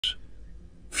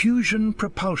Fusion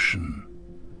propulsion,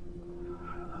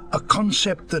 a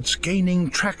concept that's gaining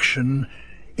traction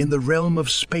in the realm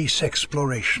of space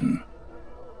exploration,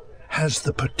 has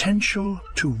the potential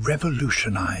to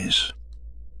revolutionize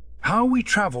how we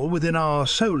travel within our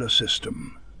solar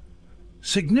system,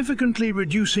 significantly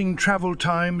reducing travel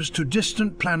times to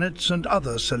distant planets and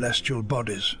other celestial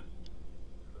bodies.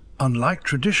 Unlike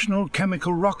traditional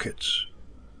chemical rockets,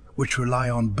 which rely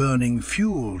on burning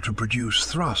fuel to produce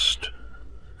thrust,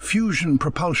 fusion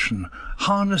propulsion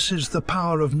harnesses the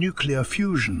power of nuclear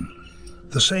fusion,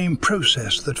 the same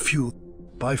process that fuels.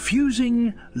 By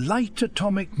fusing light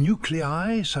atomic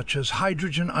nuclei, such as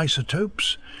hydrogen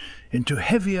isotopes, into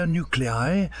heavier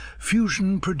nuclei,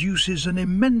 fusion produces an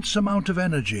immense amount of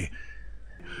energy,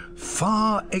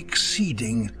 far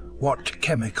exceeding what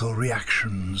chemical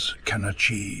reactions can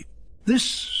achieve.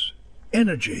 This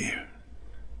energy,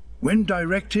 when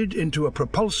directed into a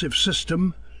propulsive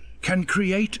system, can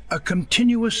create a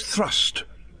continuous thrust,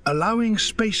 allowing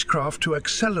spacecraft to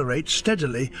accelerate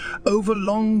steadily over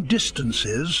long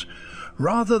distances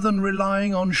rather than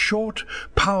relying on short,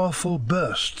 powerful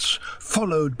bursts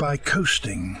followed by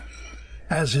coasting,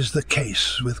 as is the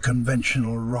case with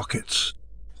conventional rockets.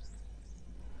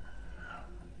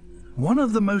 One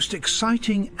of the most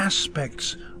exciting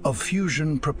aspects of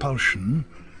fusion propulsion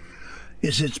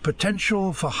is its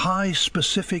potential for high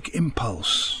specific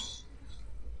impulse,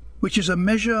 which is a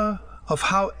measure of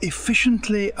how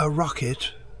efficiently a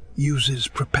rocket uses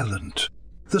propellant.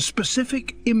 The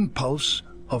specific impulse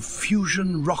of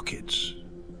fusion rockets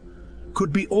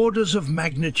could be orders of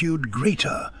magnitude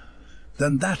greater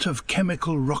than that of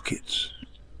chemical rockets,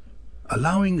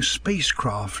 allowing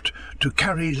spacecraft to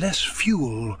carry less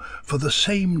fuel for the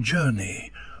same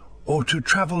journey or to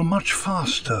travel much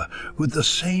faster with the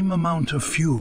same amount of fuel.